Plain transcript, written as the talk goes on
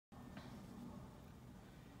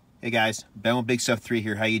Hey guys, Ben with Bigstuff3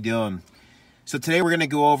 here. How you doing? So today we're going to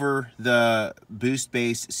go over the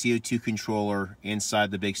boost-based CO2 controller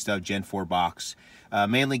inside the Big Stuff Gen 4 box,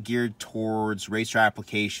 mainly geared towards racer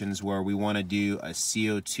applications where we want to do a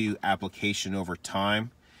CO2 application over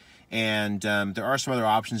time. And there are some other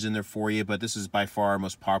options in there for you, but this is by far our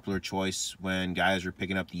most popular choice when guys are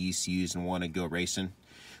picking up the ECUs and want to go racing.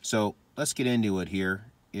 So let's get into it here.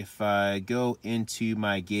 If I go into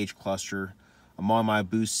my gauge cluster, I'm on my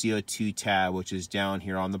Boost CO2 tab, which is down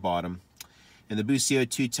here on the bottom. In the Boost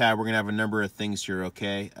CO2 tab, we're going to have a number of things here,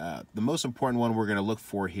 okay? The most important one we're going to look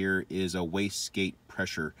for here is a wastegate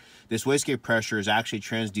pressure. This wastegate pressure is actually a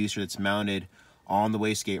transducer that's mounted on the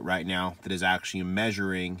wastegate right now that is actually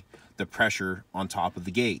measuring the pressure on top of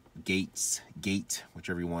the gate,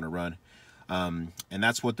 whichever you want to run. And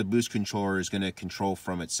that's what the boost controller is going to control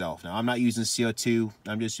from itself. Now, I'm not using CO2,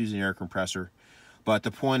 I'm just using air compressor. But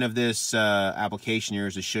the point of this application here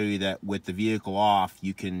is to show you that with the vehicle off,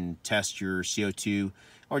 you can test your CO2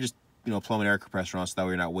 or just, plumb an air compressor on so that way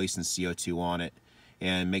you're not wasting CO2 on it,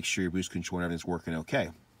 and make sure your boost controller and everything's working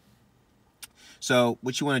okay. So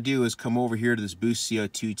what you want to do is come over here to this Boost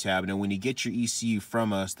CO2 tab. Now when you get your ECU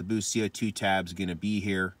from us, the Boost CO2 tab is going to be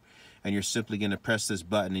here, and you're simply going to press this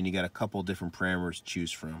button and you got a couple different parameters to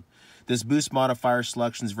choose from. This Boost modifier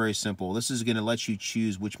selection is very simple. This is going to let you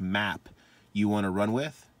choose which map you want to run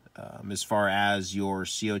with as far as your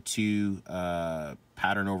CO2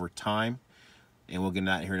 pattern over time, and we'll get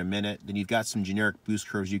into that here in a minute. Then you've got some generic boost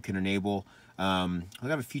curves you can enable. We'll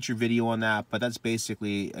have a future video on that, but that's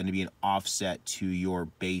basically going to be an offset to your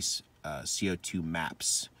base CO2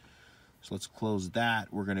 maps. So let's close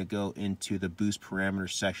that. We're going to go into the boost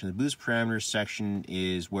parameters section. The boost parameters section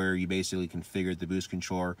is where you basically configure the boost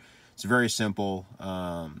controller. It's very simple.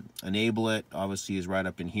 Enable it, obviously, is right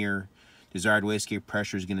up in here. Desired wastegate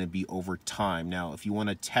pressure is going to be over time. Now, if you want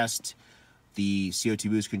to test the CO2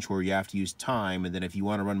 boost controller, you have to use time, and then if you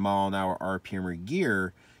want to run mile-an-hour RPM or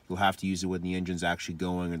gear, you'll have to use it when the engine's actually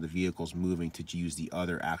going or the vehicle's moving to use the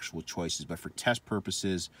other actual choices. But for test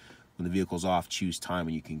purposes, when the vehicle's off, choose time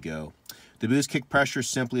and you can go. The boost kick pressure is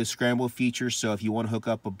simply a scramble feature, so if you want to hook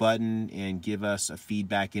up a button and give us a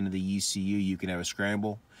feedback into the ECU, you can have a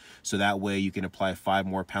scramble. So that way you can apply 5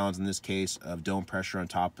 more pounds in this case of dome pressure on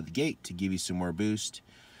top of the gate to give you some more boost.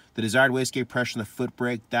 The desired wastegate pressure on the foot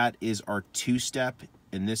brake, that is our 2-step.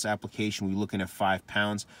 In this application, we're looking at 5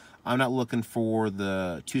 pounds. I'm not looking for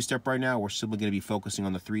the 2-step right now. We're simply going to be focusing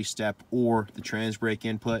on the 3-step or the trans brake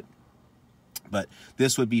input. But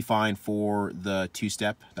this would be fine for the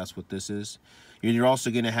 2-step. That's what this is. And you're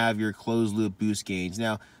also going to have your closed loop boost gains.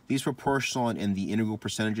 Now, these proportional and the integral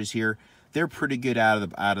percentages here, they're pretty good out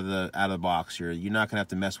of the box here. You're not going to have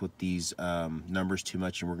to mess with these numbers too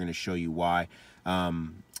much, and we're going to show you why.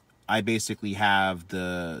 I basically have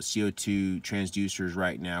the CO2 transducers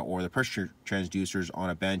right now, or the pressure transducers on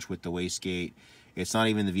a bench with the wastegate. It's not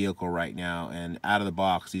even the vehicle right now, and out of the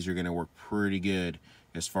box, these are going to work pretty good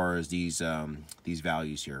as far as these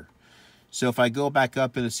values here. So if I go back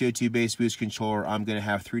up in the CO2 based boost controller, I'm going to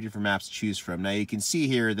have 3 different maps to choose from. Now you can see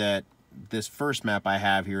here that this first map I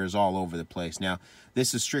have here is all over the place. Now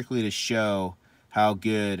this is strictly to show how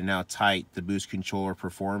good and how tight the boost controller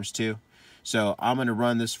performs to. So I'm going to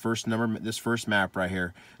run this first map right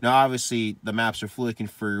here. Now obviously the maps are fully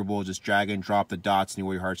configurable. Just drag and drop the dots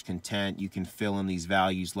anywhere your heart's content. You can fill in these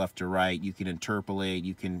values left to right. You can interpolate.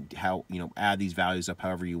 You can add these values up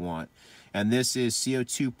however you want. And this is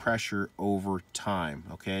CO2 pressure over time.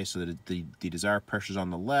 Okay, so the desired pressure is on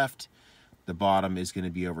the left. The bottom is going to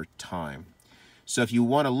be over time. So if you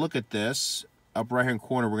want to look at this, up right hand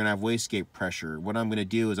corner, we're going to have wastegate pressure. What I'm going to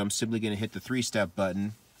do is I'm simply going to hit the 3-step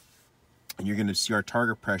button, and you're going to see our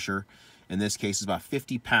target pressure. In this case, is about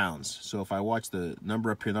 50 pounds. So if I watch the number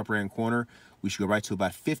up here in the upper hand corner, we should go right to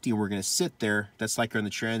about 50, and we're going to sit there. That's like you're on the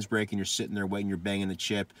trans brake, and you're sitting there waiting, you're banging the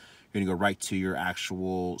chip. You're going to go right to your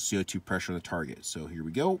actual CO2 pressure on the target. So here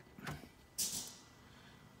we go.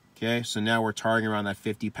 Okay, so now we're targeting around that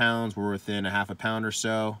 50 pounds. We're within a half a pound or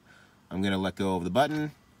so. I'm going to let go of the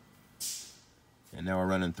button, and now we're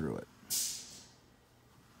running through it.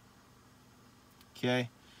 Okay,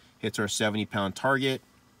 hits our 70-pound target.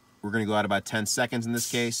 We're going to go out about 10 seconds in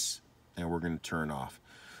this case, and we're going to turn off.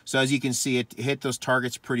 So as you can see, it hit those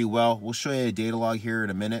targets pretty well. We'll show you a data log here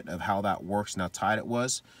in a minute of how that works and how tight it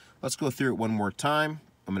was. Let's go through it one more time.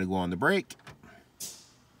 I'm going to go on the brake.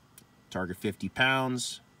 Target 50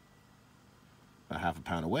 pounds. About half a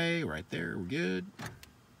pound away, right there, we're good.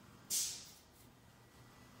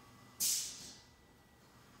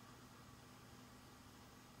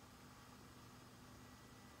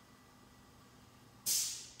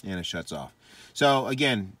 And it shuts off. So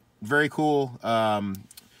again, very cool.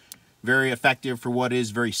 Very effective for what is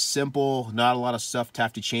very simple. Not a lot of stuff to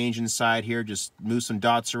have to change inside here. Just move some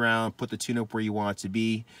dots around, put the tune-up where you want it to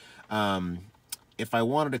be. If I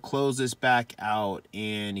wanted to close this back out,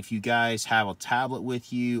 and if you guys have a tablet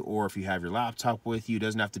with you, or if you have your laptop with you, it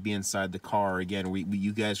doesn't have to be inside the car. Again,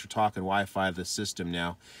 you guys are talking Wi-Fi of the system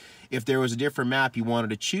now. If there was a different map you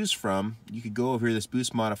wanted to choose from, you could go over here, this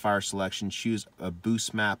boost modifier selection, choose a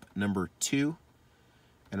boost map number 2,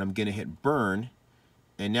 and I'm gonna hit burn,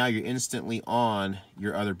 and now you're instantly on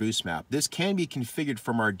your other boost map. This can be configured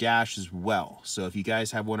from our dash as well. So if you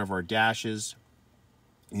guys have one of our dashes,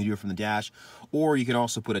 you can do it from the dash, or you can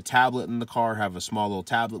also put a tablet in the car, have a small little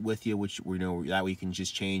tablet with you, which we know that way you can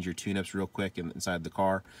just change your tune-ups real quick inside the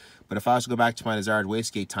car. But if I was to go back to my desired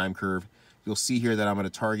wastegate time curve, you'll see here that I'm going to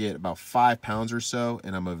target about 5 pounds or so,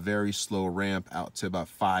 and I'm a very slow ramp out to about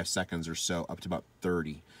 5 seconds or so, up to about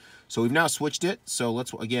 30. So we've now switched it. So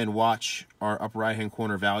let's again watch our upper right-hand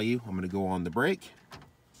corner value. I'm going to go on the brake.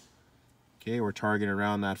 Okay, we're targeting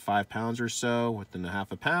around that 5 pounds or so, within a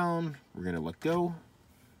half a pound. We're going to let go.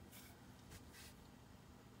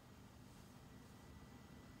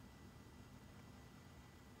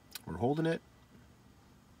 We're holding it,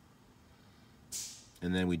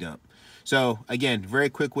 and then we dump. So again, very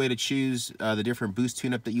quick way to choose the different boost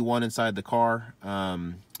tune-up that you want inside the car.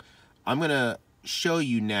 I'm gonna show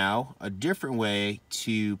you now a different way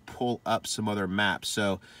to pull up some other maps.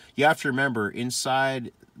 So you have to remember,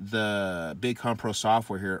 inside the Big Pro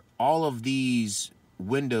software here, all of these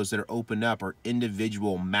windows that are opened up are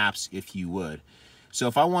individual maps, if you would. So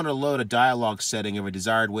if I want to load a dialog setting of a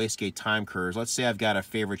desired wastegate time curves, let's say I've got a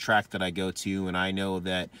favorite track that I go to, and I know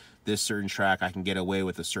that this certain track I can get away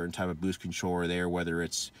with a certain type of boost controller there, whether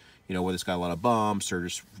it's, you know, whether it's got a lot of bumps or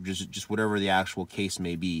just whatever the actual case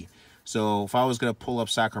may be. So if I was going to pull up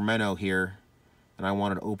Sacramento here and I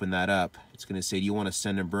wanted to open that up, it's going to say, do you want to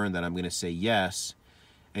send and burn that? I'm going to say yes.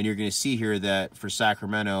 And you're going to see here that for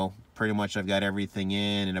Sacramento, pretty much I've got everything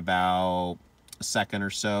in about a second or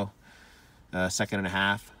so. Second and a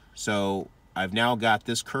half. So I've now got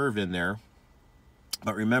this curve in there,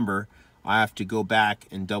 but remember, I have to go back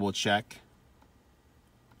and double check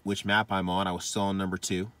which map I'm on. I was still on number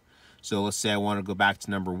 2. So let's say I want to go back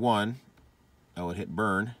to number 1. I would hit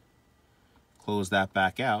burn, close that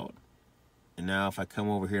back out, and now if I come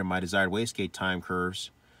over here to my desired wastegate time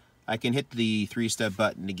curves, I can hit the 3-step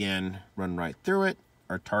button again, run right through it.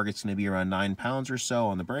 Our target's going to be around 9 pounds or so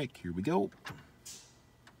on the brake. Here we go.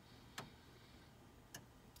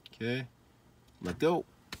 Okay, let go.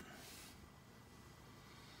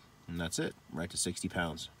 And that's it, right to 60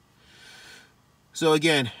 pounds. So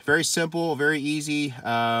again, very simple, very easy.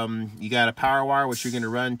 You got a power wire, which you're gonna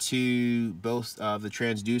run to both of the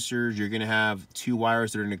transducers. You're gonna have 2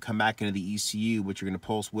 wires that are gonna come back into the ECU, which you're gonna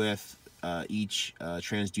pulse with each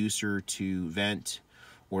transducer to vent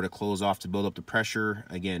or to close off to build up the pressure.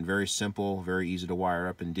 Again, very simple, very easy to wire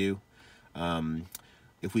up and do.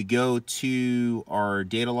 If we go to our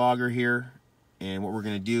data logger here, and what we're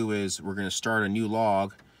going to do is we're going to start a new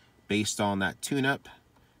log based on that tune-up,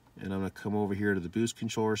 and I'm going to come over here to the boost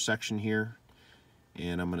controller section here,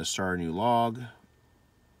 and I'm going to start a new log.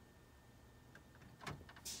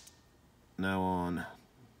 Now on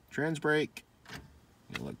trans brake,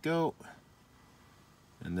 let go,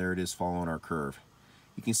 and there it is following our curve.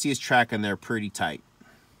 You can see it's tracking there pretty tight.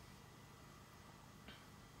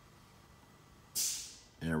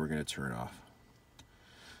 And we're going to turn it off.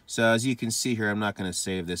 So as you can see here, I'm not going to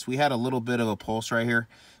save this. We had a little bit of a pulse right here,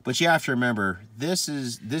 but you have to remember, this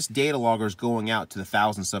data logger is going out to the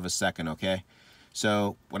thousandths of a second, okay?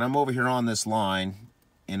 So when I'm over here on this line,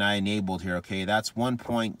 and I enabled here, okay, that's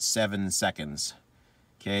 1.7 seconds.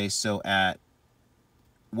 Okay, so at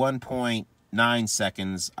 1.9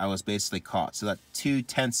 seconds, I was basically caught. So that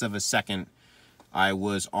 0.2 of a second, I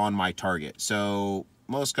was on my target. So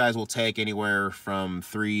most guys will take anywhere from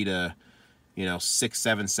 3 to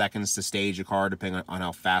 6-7 seconds to stage a car, depending on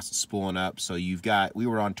how fast it's spooling up. So we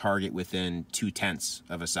were on target within 0.2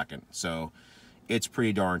 of a second. So it's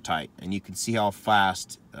pretty darn tight, and you can see how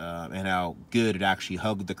fast and how good it actually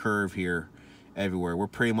hugged the curve here everywhere. We're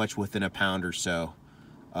pretty much within a pound or so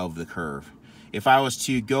of the curve. If I was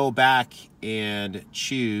to go back and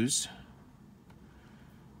choose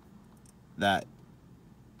that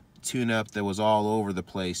tune-up that was all over the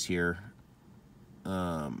place here,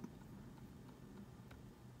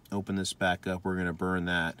 open this back up, we're going to burn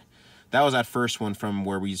that. That was that first one from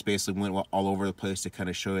where we just basically went all over the place to kind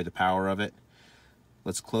of show you the power of it.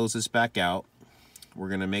 Let's close this back out. We're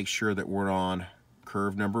going to make sure that we're on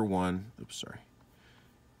curve number 1. Oops, sorry.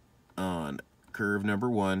 On curve number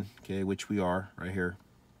 1, okay, which we are right here.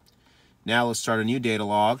 Now let's start a new data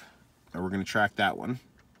log, and we're going to track that one.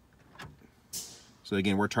 So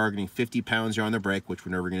again, we're targeting 50 pounds here on the brake, which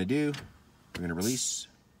we're never going to do. We're going to release.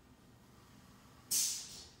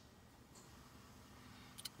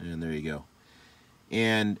 And there you go.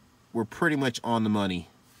 And we're pretty much on the money,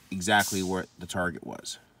 exactly what the target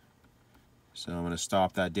was. So I'm going to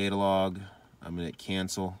stop that data log. I'm going to hit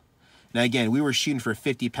cancel. Now again, we were shooting for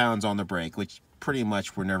 50 pounds on the brake, which pretty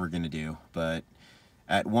much we're never going to do. But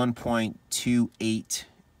at 1.28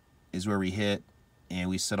 is where we hit, and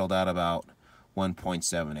we settled out about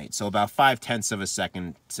 1.78. So about 0.5 of a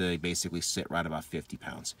second to basically sit right about 50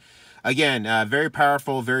 pounds. Again, very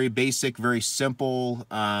powerful, very basic, very simple.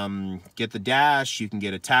 Get the dash, you can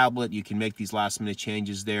get a tablet, you can make these last minute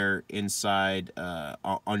changes there inside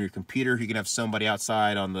on your computer. You can have somebody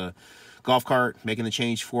outside on the golf cart making the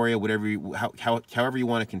change for you, whatever however you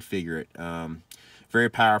want to configure it. Very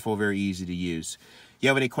powerful, very easy to use. If you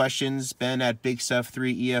have any questions, Ben at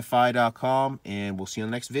Bigstuff3EFI.com, and we'll see you on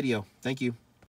the next video. Thank you.